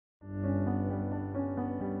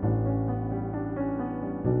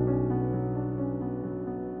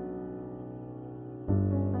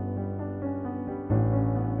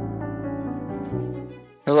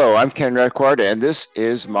Hello, I'm Ken Redquart, and this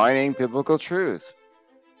is Mining Biblical Truth.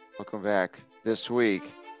 Welcome back this week.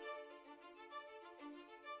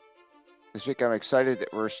 This week, I'm excited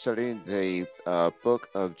that we're studying the book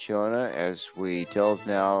of Jonah as we delve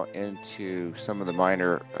now into some of the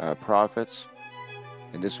minor prophets.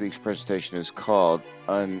 And this week's presentation is called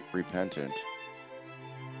Unrepentant.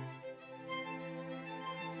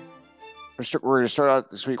 We're going to start out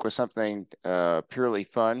this week with something purely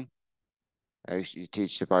fun. I used to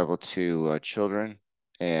teach the Bible to children,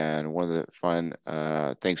 and one of the fun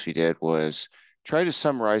things we did was try to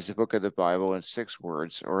summarize the book of the Bible in 6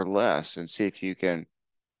 words or less and see if you can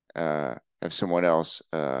have someone else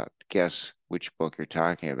guess which book you're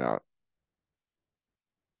talking about.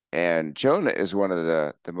 And Jonah is one of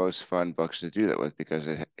the most fun books to do that with because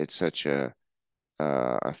it's such a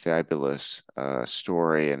fabulous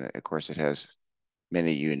story, and of course it has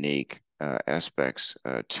many unique aspects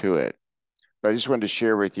to it. But I just wanted to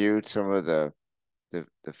share with you some of the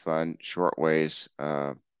fun short ways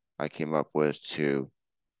I came up with to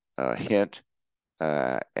hint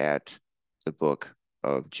at the book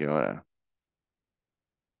of Jonah.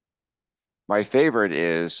 My favorite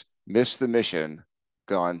is miss the mission,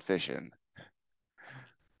 gone fishing.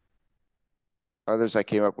 Others I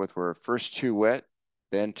came up with were first too wet,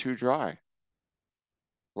 then too dry.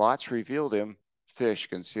 Lots revealed him, fish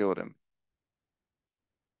concealed him.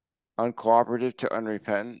 Uncooperative to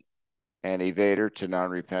unrepentant, and evader to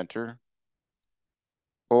non-repenter.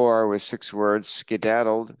 Or with 6 words,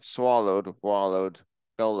 skedaddled, swallowed, wallowed,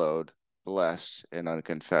 bellowed, blessed, and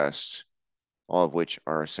unconfessed, all of which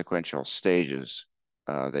are sequential stages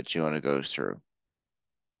that Jonah goes through.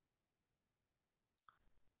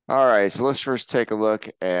 All right, so let's first take a look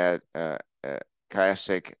at a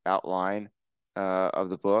chiastic outline of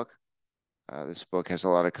the book. This book has a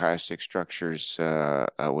lot of chiastic structures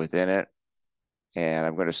within it, and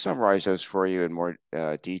I'm going to summarize those for you in more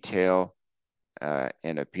detail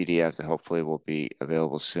in a PDF that hopefully will be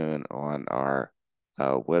available soon on our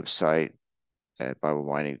website at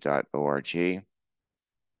biblemining.org.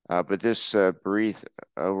 But this brief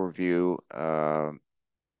overview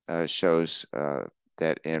shows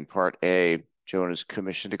that in part A, Jonah is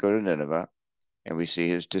commissioned to go to Nineveh, and we see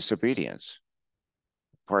his disobedience.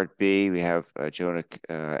 Part B, we have Jonah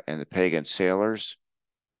and the pagan sailors,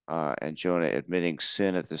 and Jonah admitting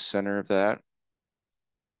sin at the center of that.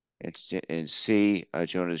 In C,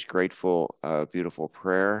 Jonah's grateful, beautiful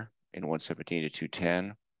prayer in 117 to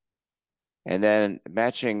 210. And then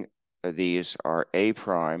matching these are A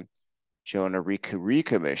prime, Jonah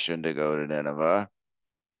recommissioned to go to Nineveh,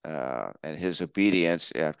 and his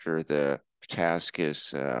obedience after the task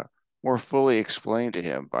is more fully explained to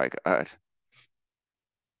him by God,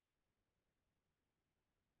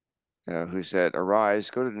 who said, "Arise,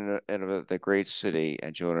 go to Nineveh, the great city,"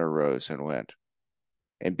 and Jonah arose and went.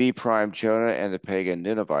 And B prime, Jonah and the pagan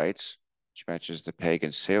Ninevites, which matches the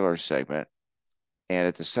pagan sailor segment. And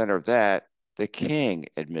at the center of that, the king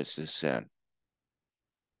admits his sin.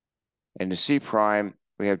 And in C prime,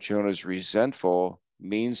 we have Jonah's resentful,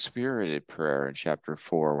 mean-spirited prayer in chapter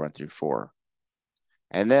 4, 1 through 4.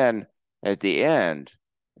 And then at the end,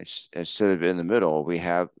 instead of in the middle, we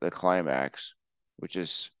have the climax, which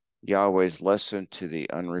is Yahweh's lesson to the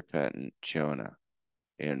unrepentant Jonah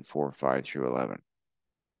in 4, 5 through 11.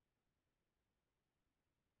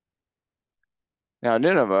 Now,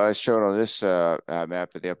 Nineveh, as shown on this map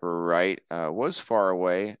at the upper right, was far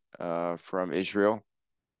away from Israel,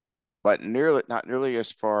 but not nearly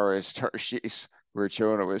as far as Tarshish, where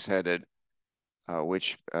Jonah was headed,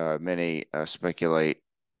 which many speculate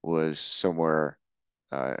was somewhere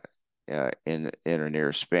in or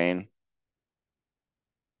near Spain.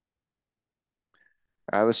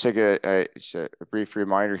 Let's take a brief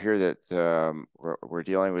reminder here that we're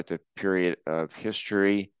dealing with the period of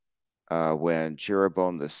history when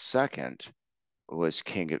Jeroboam II was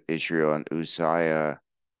king of Israel and Uzziah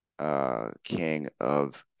king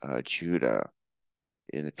of Judah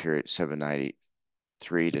in the period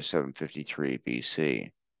 793 to 753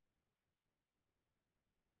 BC.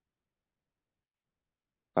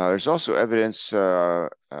 There's also evidence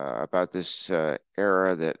about this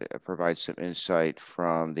era that provides some insight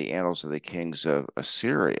from the Annals of the Kings of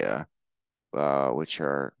Assyria, which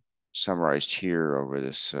are summarized here over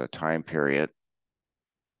this time period.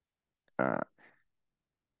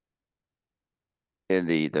 In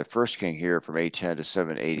the first king here from 810 to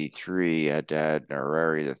 783, Hadad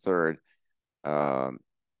Nerari III,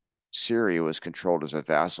 Syria was controlled as a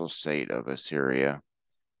vassal state of Assyria,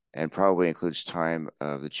 and probably includes time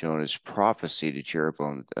of the Jonah's prophecy to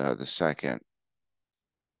Jeroboam II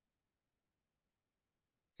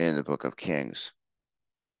in the book of Kings.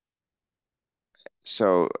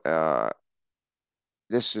 So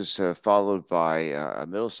this is followed by a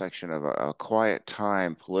middle section of a quiet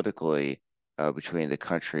time politically between the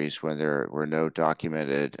countries when there were no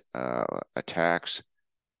documented attacks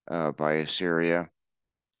by Assyria.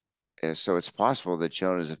 And so it's possible that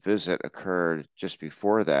Jonah's visit occurred just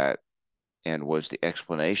before that and was the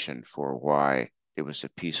explanation for why it was a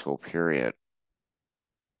peaceful period.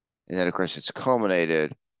 And then, of course, it's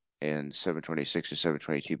culminated in 726 to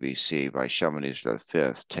 722 BC by Shalmaneser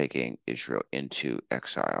V taking Israel into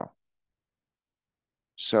exile.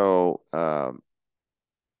 So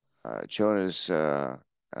Jonah's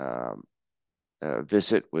um,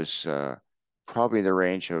 visit was probably in the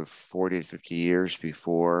range of 40 to 50 years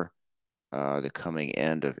before the coming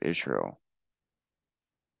end of Israel.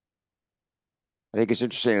 I think it's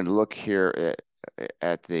interesting to look here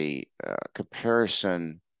at the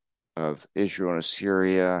comparison of Israel and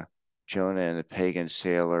Assyria, Jonah and the pagan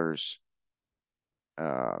sailors.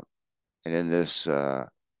 Uh, and in this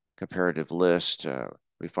comparative list,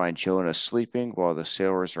 we find Jonah sleeping while the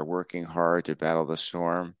sailors are working hard to battle the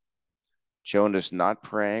storm. Jonah's not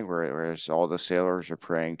praying, whereas all the sailors are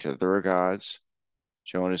praying to their gods.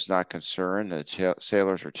 Jonah's not concerned. The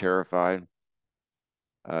sailors are terrified.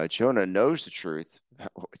 Jonah knows the truth,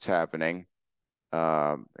 what's happening,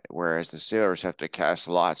 whereas the sailors have to cast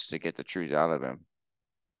lots to get the truth out of him.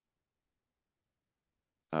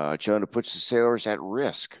 Jonah puts the sailors at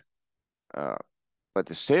risk, but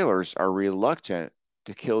the sailors are reluctant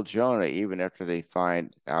to kill Jonah even after they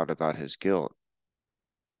find out about his guilt.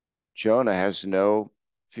 Jonah has no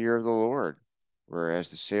fear of the Lord, whereas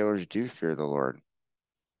the sailors do fear the Lord.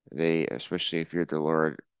 They especially feared the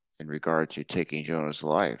Lord in regard to taking Jonah's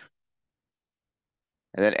life.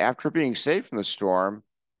 And then after being saved from the storm,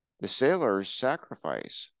 the sailors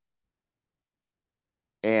sacrifice.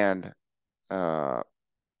 And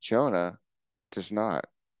Jonah does not.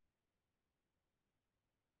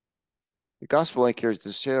 The gospel link here is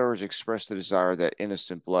the sailors express the desire that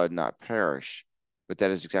innocent blood not perish, but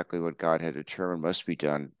that is exactly what God had determined must be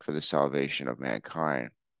done for the salvation of mankind.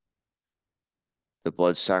 The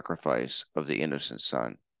blood sacrifice of the innocent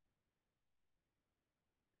son.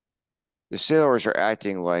 The sailors are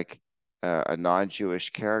acting like a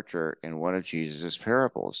non-Jewish character in one of Jesus's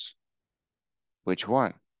parables. Which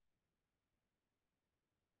one?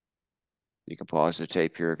 You can pause the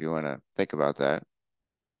tape here if you want to think about that.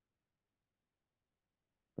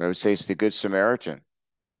 But I would say it's the Good Samaritan.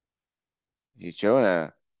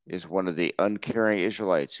 Jonah is one of the uncaring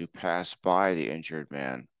Israelites who passed by the injured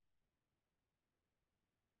man.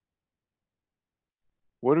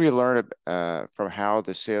 What do we learn from how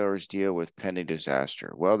the sailors deal with pending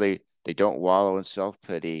disaster? Well, they don't wallow in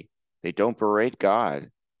self-pity. They don't berate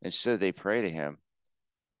God. Instead, they pray to him.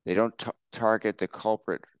 They don't target the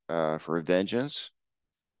culprit for vengeance.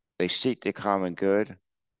 They seek the common good,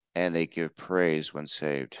 and they give praise when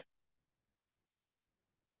saved.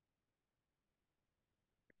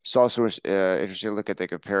 It's also interesting to look at the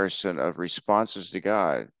comparison of responses to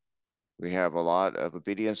God. We have a lot of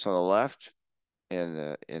obedience on the left,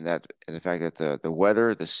 in the fact that the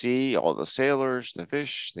weather, the sea, all the sailors, the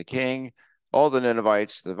fish, the king, all the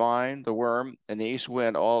Ninevites, the vine, the worm, and the east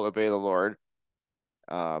wind all obey the Lord.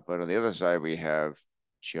 But on the other side, we have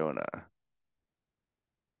Jonah,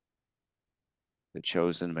 the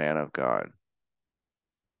chosen man of God.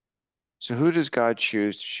 So who does God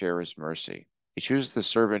choose to share his mercy? He chooses the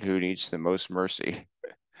servant who needs the most mercy.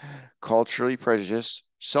 Culturally prejudiced,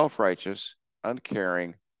 self-righteous,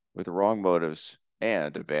 uncaring, with wrong motives,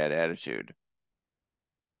 and a bad attitude.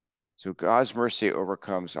 So God's mercy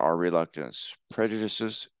overcomes our reluctance,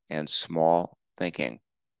 prejudices, and small thinking.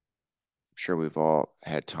 I'm sure we've all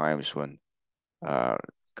had times when God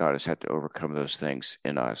has had to overcome those things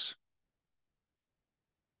in us.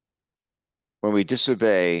 When we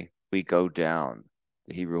disobey, we go down.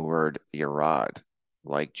 The Hebrew word yarad,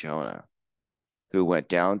 like Jonah, who went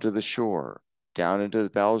down to the shore, down into the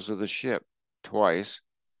bowels of the ship twice,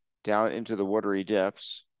 down into the watery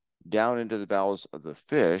depths, down into the bowels of the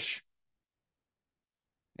fish.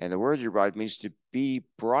 And the word yarad means to be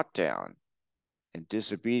brought down. And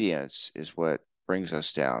disobedience is what brings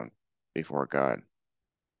us down before God.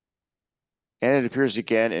 And it appears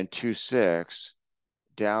again in 2:6,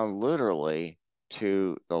 down literally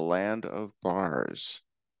to the land of bars,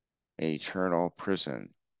 an eternal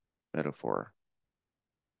prison metaphor.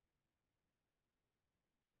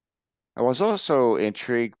 I was also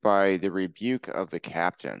intrigued by the rebuke of the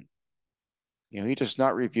captain. He does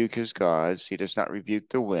not rebuke his gods. He does not rebuke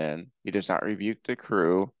the wind. He does not rebuke the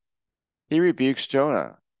crew. He rebukes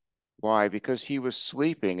Jonah. Why? Because he was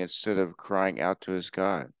sleeping instead of crying out to his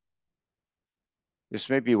God. This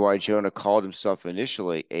may be why Jonah called himself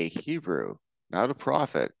initially a Hebrew, not a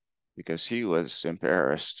prophet, because he was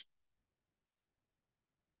embarrassed.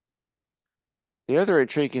 The other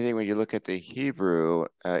intriguing thing when you look at the Hebrew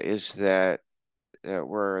is that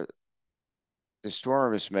where the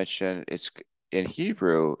storm is mentioned, it's in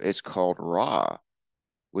Hebrew, it's called Ra,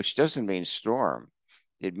 which doesn't mean storm.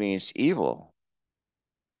 It means evil.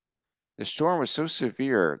 The storm was so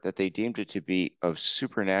severe that they deemed it to be of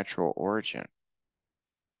supernatural origin.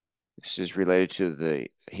 This is related to the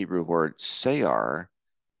Hebrew word sayar,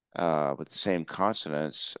 with the same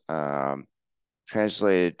consonants,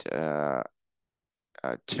 translated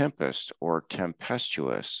tempest or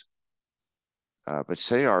tempestuous. But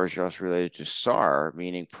sayar is also related to sar,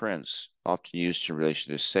 meaning prince, often used in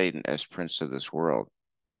relation to Satan as prince of this world.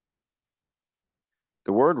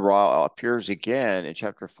 The word Ra appears again in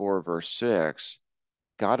chapter 4, verse 6.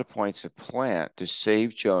 God appoints a plant to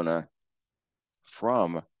save Jonah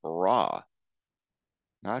from Ra,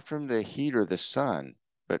 not from the heat or the sun,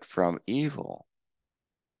 but from evil.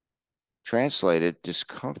 Translated,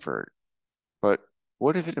 discomfort. But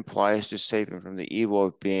what if it implies to save him from the evil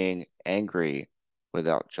of being angry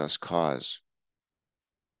without just cause?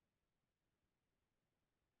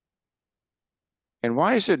 And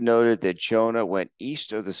why is it noted that Jonah went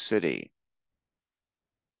east of the city?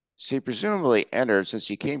 So he presumably entered, since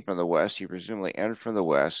he came from the west, he presumably entered from the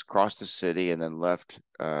west, crossed the city, and then left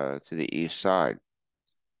to the east side.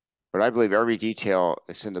 But I believe every detail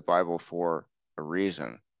is in the Bible for a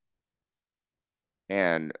reason.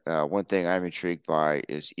 And one thing I'm intrigued by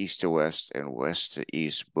is east to west and west to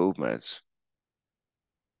east movements.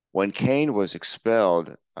 When Cain was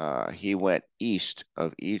expelled, he went east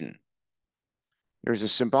of Eden. There's a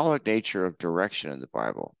symbolic nature of direction in the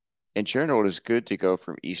Bible. In general, it is good to go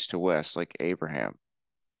from east to west, like Abraham.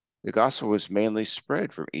 The gospel was mainly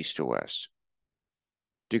spread from east to west.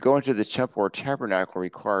 To go into the temple or tabernacle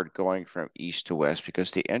required going from east to west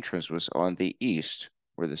because the entrance was on the east,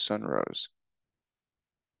 where the sun rose.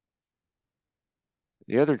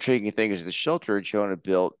 The other intriguing thing is the shelter Jonah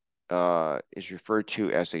built is referred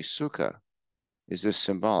to as a sukkah. Is this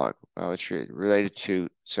symbolic? Well, it's related to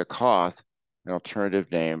Succoth, an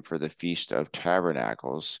alternative name for the Feast of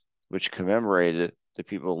Tabernacles, which commemorated the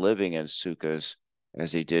people living in sukkahs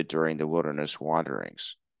as they did during the wilderness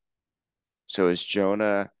wanderings. So is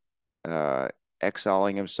Jonah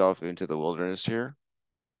exiling himself into the wilderness here?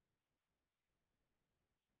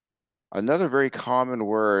 Another very common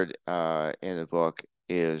word in the book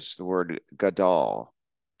is the word gadol,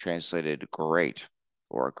 translated great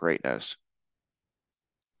or greatness.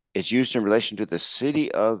 It's used in relation to the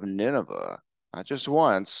city of Nineveh, not just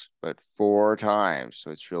once, but 4 times.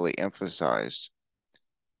 So it's really emphasized.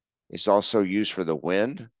 It's also used for the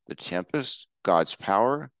wind, the tempest, God's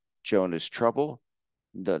power, Jonah's trouble,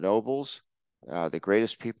 the nobles, the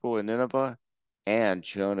greatest people in Nineveh, and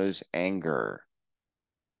Jonah's anger.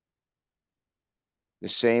 The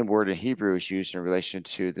same word in Hebrew is used in relation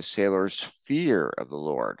to the sailors' fear of the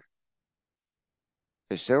Lord.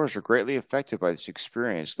 The sailors were greatly affected by this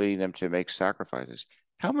experience, leading them to make sacrifices.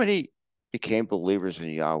 How many became believers in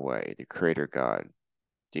Yahweh, the Creator God,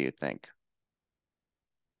 do you think?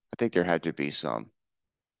 I think there had to be some.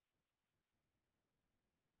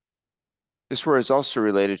 This word is also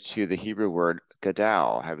related to the Hebrew word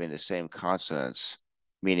gadal, having the same consonants,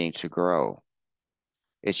 meaning to grow.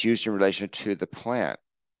 It's used in relation to the plant,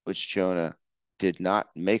 which Jonah did not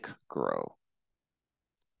make grow.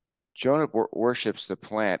 Jonah worships the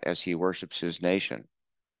plant as he worships his nation.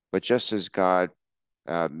 But just as God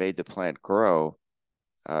made the plant grow,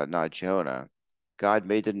 not Jonah, God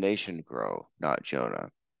made the nation grow, not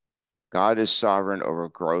Jonah. God is sovereign over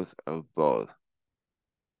growth of both.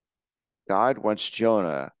 God wants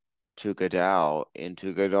Jonah to gadal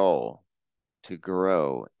into gadol, to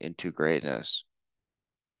grow into greatness.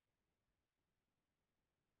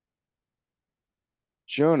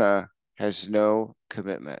 Jonah has no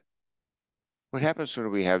commitment. What happens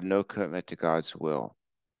when we have no commitment to God's will?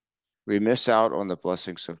 We miss out on the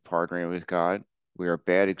blessings of partnering with God. We are a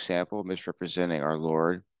bad example, misrepresenting our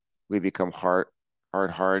Lord. We become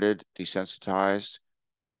hard-hearted, desensitized.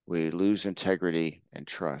 We lose integrity and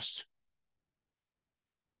trust.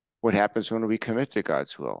 What happens when we commit to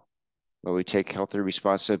God's will? Well, we take healthy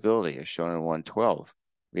responsibility, as shown in 1:12.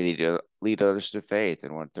 We lead others to faith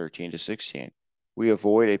in 1:13 to 16. We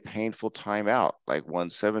avoid a painful time out, like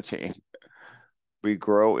 1:17. We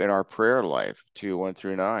grow in our prayer life, 2:1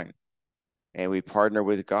 through 9. And we partner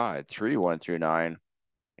with God, 3:1 through 9.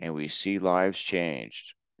 And we see lives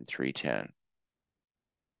changed, in 3:10.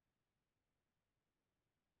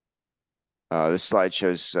 This slide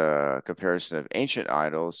shows a comparison of ancient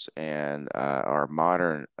idols and our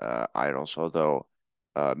modern idols, although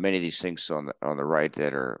many of these things on the right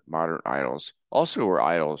that are modern idols also were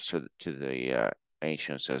idols to the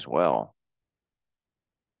ancients as well.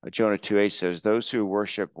 Jonah 2:8 says, "Those who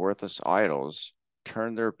worship worthless idols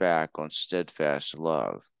turn their back on steadfast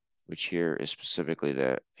love," which here is specifically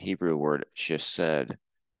the Hebrew word chesed,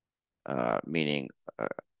 meaning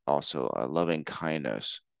also loving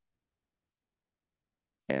kindness.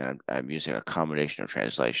 And I'm using a combination of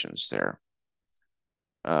translations there.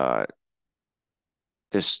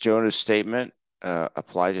 Does Jonah's statement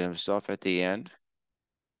apply to himself at the end?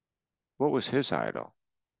 What was his idol?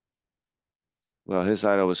 Well, his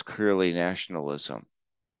idol was clearly nationalism.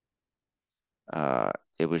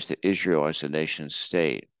 It was the Israel as a nation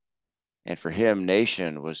state. And for him,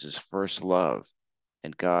 nation was his first love,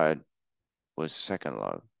 and God was his second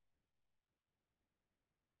love.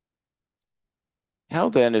 How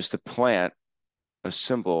then is the plant a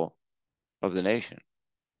symbol of the nation?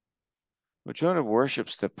 Well, Jonah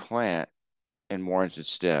worships the plant and mourns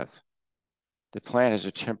its death. The plant has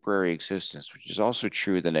a temporary existence, which is also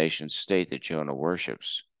true of the nation state that Jonah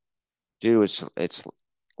worships. Due to its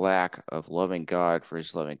lack of loving God for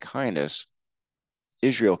his loving kindness,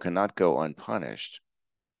 Israel cannot go unpunished.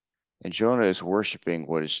 And Jonah is worshiping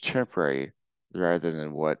what is temporary rather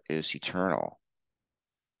than what is eternal.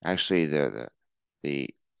 Actually, the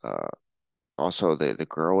also the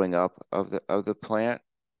growing up of the plant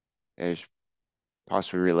is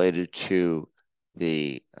possibly related to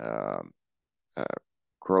the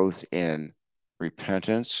growth in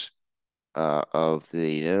repentance of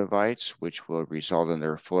the Ninevites, which will result in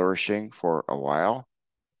their flourishing for a while.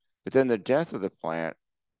 But then the death of the plant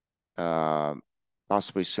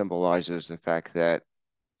possibly symbolizes the fact that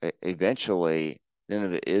eventually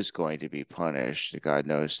Nineveh is going to be punished. God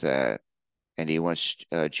knows that, and he wants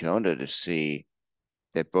Jonah to see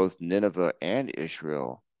that both Nineveh and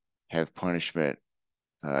Israel have punishment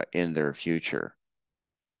in their future.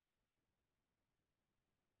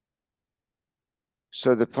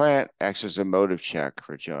 So the plant acts as a motive check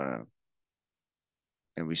for Jonah,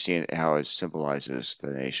 and we see how it symbolizes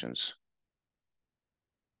the nations.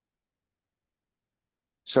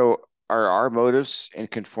 So are our motives in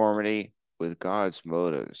conformity with God's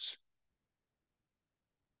motives?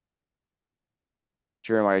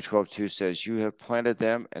 Jeremiah 12:2 says, "You have planted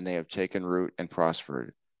them, and they have taken root and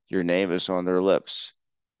prospered. Your name is on their lips,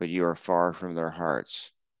 but you are far from their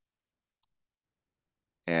hearts."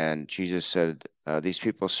 And Jesus said, "These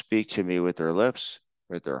people speak to me with their lips,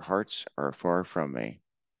 but their hearts are far from me."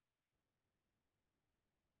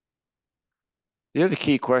 The other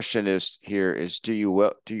key question is here is, do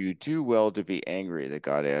you do well to be angry, that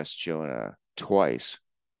God asked Jonah twice?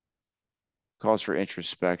 Calls for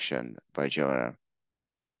introspection by Jonah.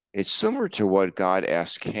 It's similar to what God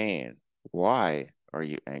asked Cain. Why are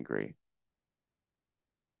you angry?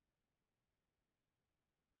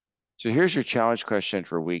 So here's your challenge question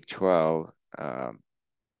for week 12. In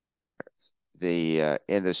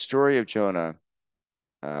the story of Jonah,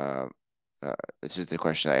 uh, this is the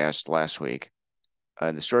question I asked last week.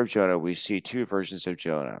 In the story of Jonah, we see two versions of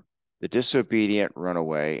Jonah: the disobedient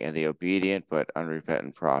runaway and the obedient but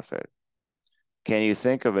unrepentant prophet. Can you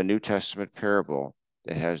think of a New Testament parable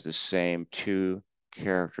that has the same two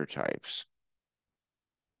character types?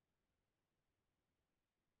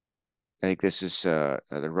 I think this is the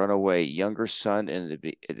runaway younger son in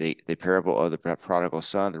the parable of the prodigal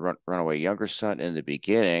son. The runaway younger son in the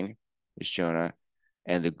beginning is Jonah,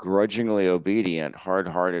 and the grudgingly obedient,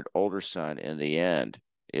 hard-hearted older son in the end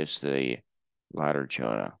is the latter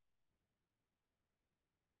Jonah.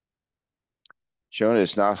 Jonah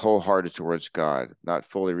is not wholehearted towards God, not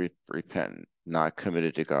fully repentant, not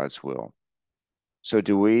committed to God's will. So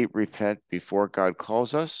do we repent before God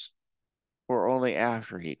calls us, or only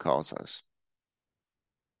after he calls us?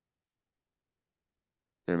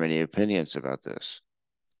 There are many opinions about this.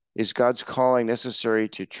 Is God's calling necessary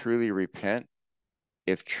to truly repent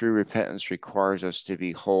if true repentance requires us to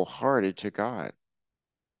be wholehearted to God?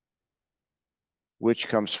 Which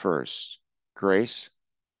comes first, grace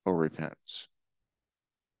or repentance?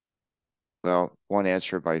 Well, one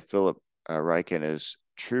answer by Philip Ryken is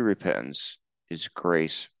true repentance is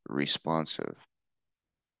grace responsive.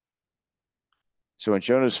 So in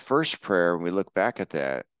Jonah's first prayer, when we look back at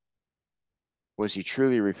that, was he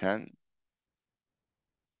truly repentant?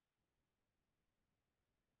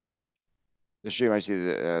 This reminds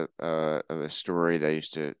me of a story that I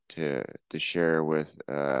used to share with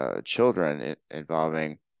children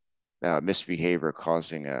involving misbehavior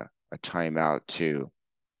causing a timeout to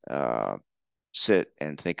sit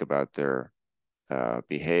and think about their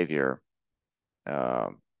behavior.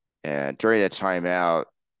 And during that timeout,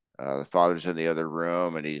 the father's in the other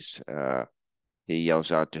room, and he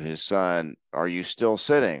yells out to his son, "Are you still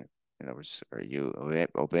sitting? In other words, are you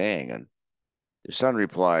obeying?" And the son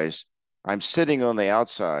replies, "I'm sitting on the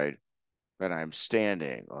outside, but I'm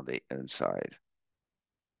standing on the inside."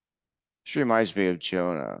 This reminds me of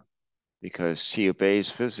Jonah because he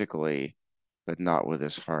obeys physically, but not with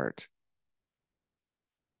his heart.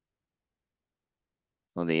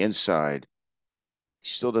 On the inside, he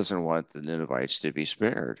still doesn't want the Ninevites to be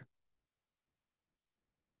spared.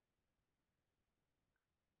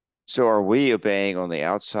 So are we obeying on the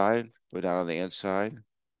outside, but not on the inside?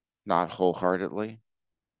 Not wholeheartedly?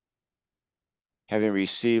 Having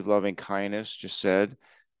received loving kindness, just said,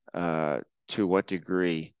 to what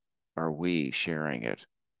degree are we sharing it?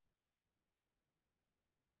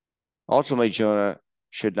 Ultimately, Jonah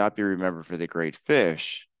should not be remembered for the great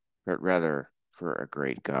fish, but rather for a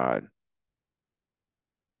great God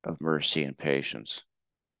of mercy and patience.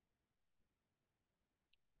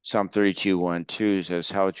 Psalm 32:1-2 says,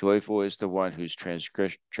 "How joyful is the one whose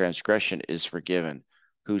transgression is forgiven,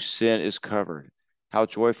 whose sin is covered. How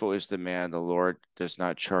joyful is the man the Lord does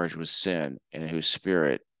not charge with sin, and in whose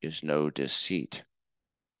spirit is no deceit."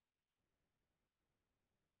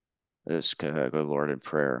 Let's go to the Lord in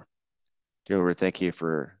prayer. Dear Lord, thank you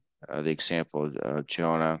for the example of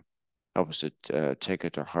Jonah. Help us to take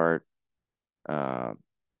it to heart,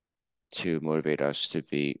 to motivate us to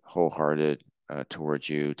be wholehearted towards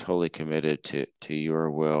you, totally committed to your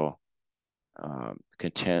will,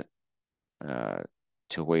 content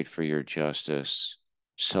to wait for your justice,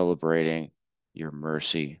 celebrating your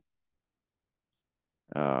mercy.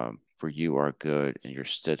 For you are good, and your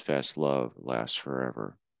steadfast love lasts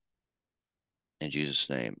forever. In Jesus'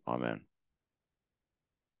 name, amen.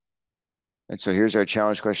 And so here's our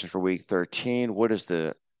challenge question for week 13. What is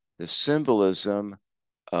the symbolism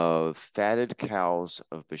of fatted cows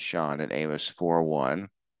of Bashan in Amos 4:1?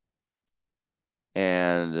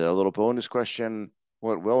 And a little bonus question,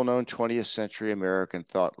 what well-known 20th century American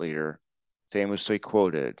thought leader famously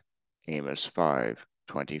quoted Amos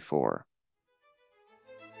 5:24?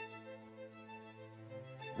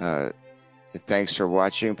 Thanks for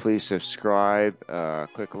watching. Please subscribe,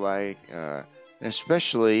 click like, and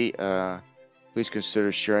especially please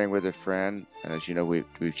consider sharing with a friend. As you know,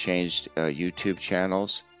 we've changed YouTube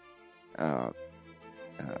channels,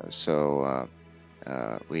 so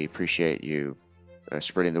we appreciate you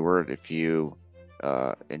spreading the word. If you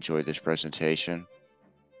enjoyed this presentation,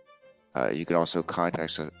 you can also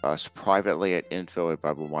contact us privately at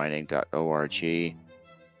info@biblemining.org,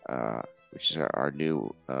 which is our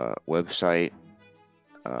new website.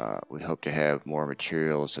 We hope to have more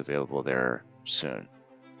materials available there soon.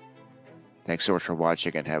 Thanks so much for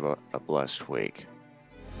watching, and have a blessed week.